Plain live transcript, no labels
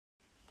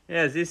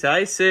How's this,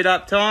 eh? Suit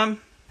up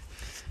time.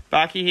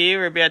 Bucky here.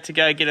 We're about to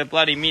go get a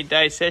bloody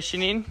midday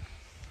session in.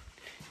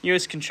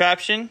 Newest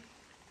contraption.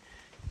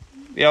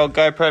 The old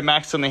GoPro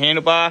Max on the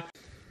handlebar.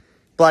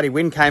 Bloody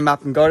wind came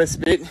up and got us a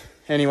bit.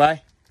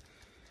 Anyway,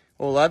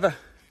 all over.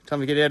 Time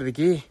to get out of the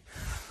gear.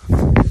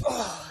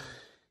 Oh.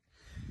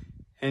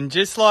 And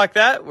just like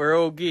that, we're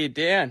all geared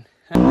down.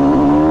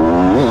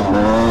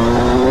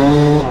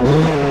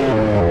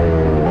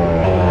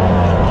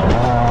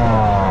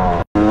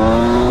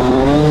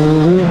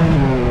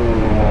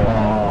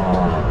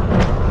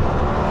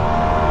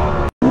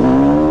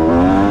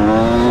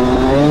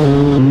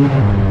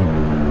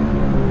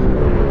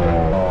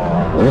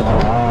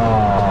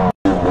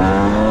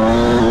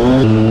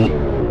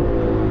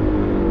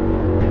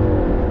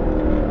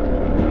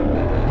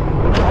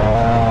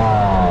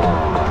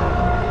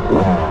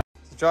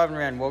 Driving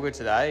around Wagga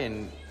today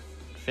and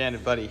found a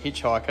bloody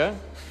hitchhiker.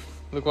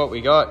 Look what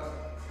we got.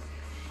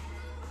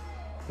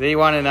 The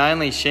one and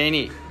only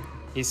Sheeney.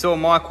 He saw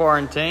my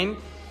quarantine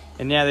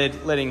and now they're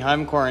letting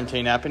home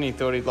quarantine happen. He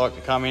thought he'd like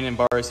to come in and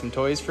borrow some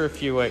toys for a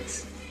few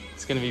weeks.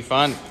 It's going to be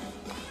fun.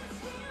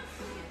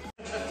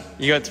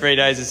 You got 3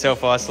 days of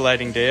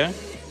self-isolating, do you?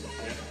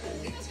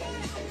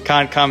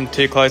 Can't come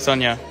too close on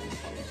you. Boys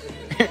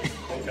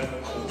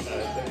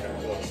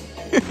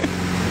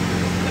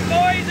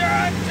are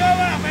on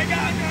tour, we're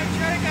going to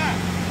Echuca.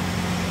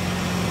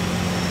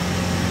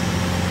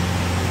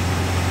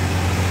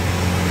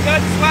 We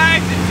got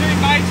swags and 2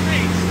 mates.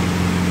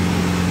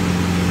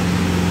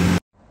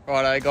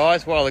 Righto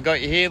guys, while I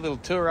got you here, little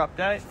tour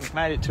update. We've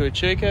made it to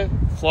Echuca.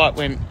 Flight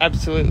went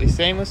absolutely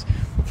seamless.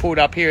 We pulled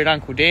up here at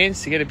Uncle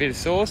Dan's to get a bit of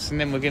sauce and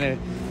then we're going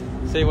to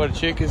see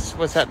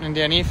what's happening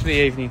down here for the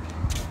evening.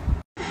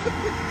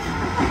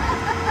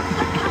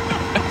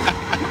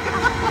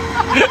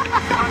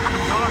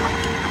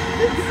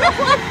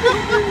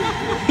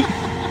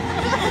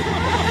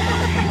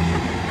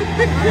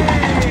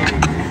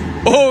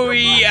 Oh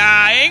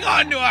yeah, hang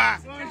on to her.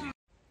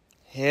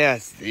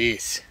 How's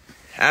this?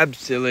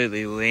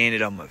 Absolutely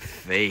landed on my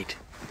feet.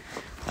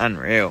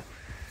 Unreal.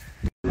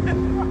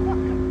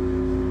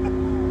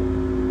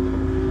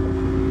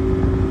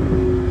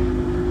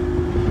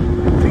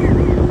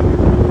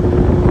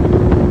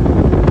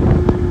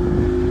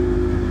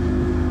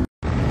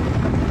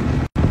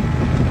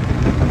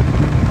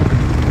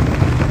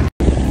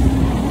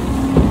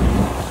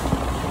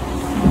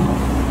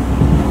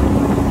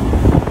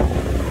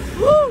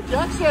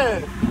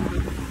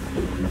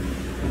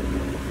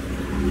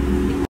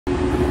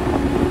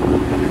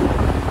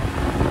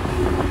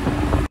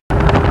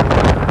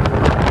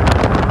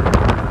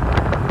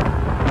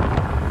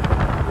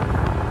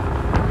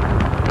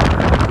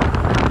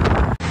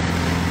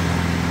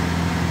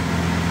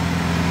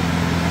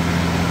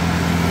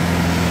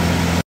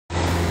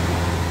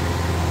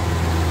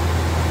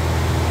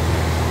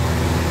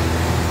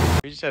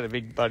 We just had a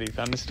big bloody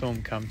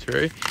thunderstorm come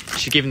through.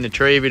 She's giving the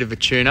tree a bit of a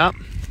tune up.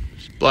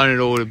 She's blown it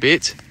all to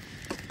bits.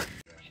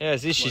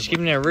 How's this? She's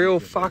giving it a real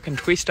fucking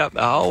twist up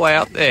the whole way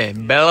up there,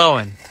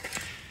 bellowing.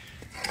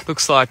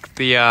 Looks like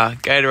the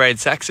Gatorade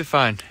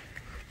saxophone.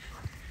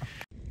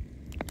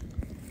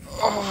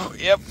 Oh,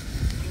 yep.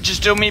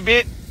 Just doing me a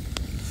bit.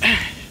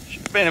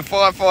 She's been a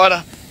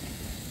firefighter.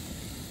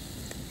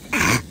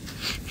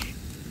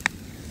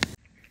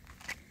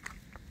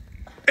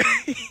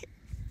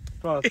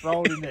 Throw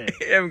it in there.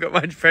 You haven't got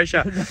much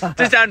pressure.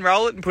 Just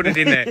unroll it and put it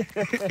in there.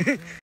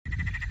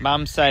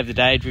 Mum saved the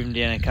day, driven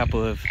down a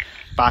couple of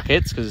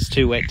buckets because it's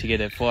too wet to get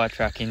a fire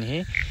truck in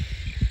here.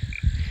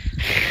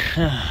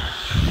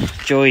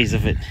 Joys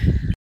of it.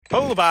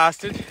 Pull the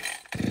bastard.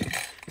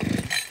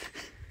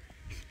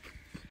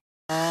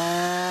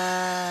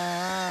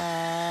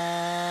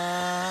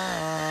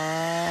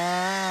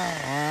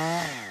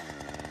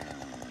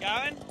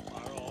 Going?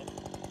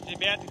 Is it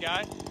about to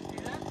go?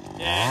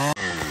 Yeah.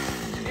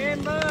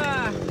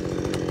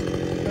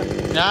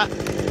 Nah.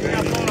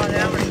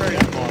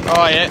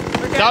 Oh yeah.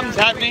 Something's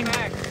happening.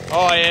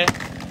 Oh yeah.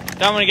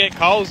 Don't want to get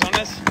coals on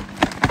us.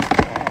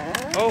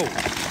 Oh.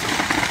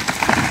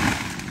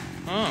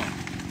 Oh.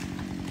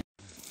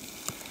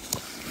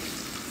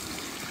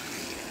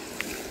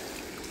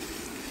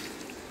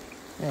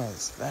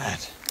 How's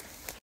that?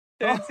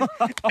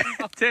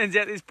 Turns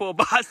out this poor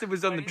bastard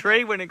was on the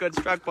tree when it got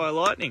struck by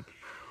lightning.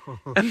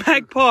 A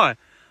magpie.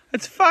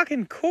 It's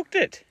fucking cooked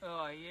it.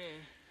 Oh yeah.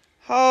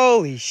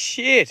 Holy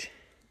shit.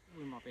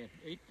 We might be able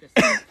to eat this.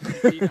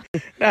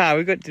 Nah,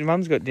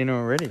 Mum's got dinner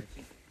already.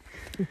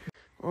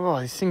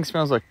 Oh, this thing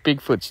smells like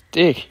Bigfoot's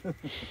dick.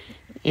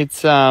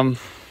 It's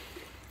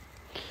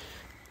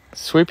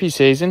swoopy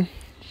season.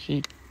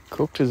 She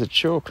cooked as a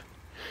chook.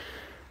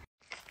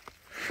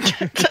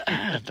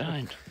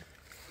 Don't.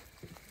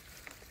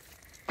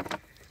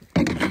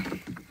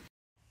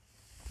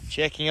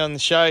 Checking on the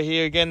show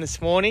here again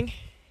this morning.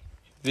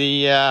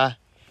 The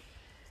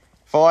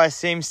fire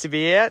seems to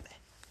be out.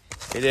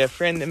 But our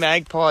friend the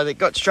Magpie that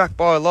got struck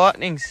by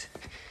lightning's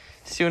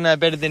still no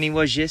better than he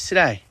was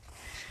yesterday.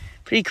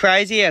 Pretty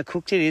crazy how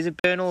cooked it is. It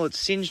burned all, it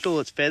singed all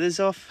its feathers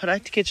off. I'd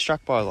hate to get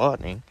struck by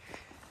lightning.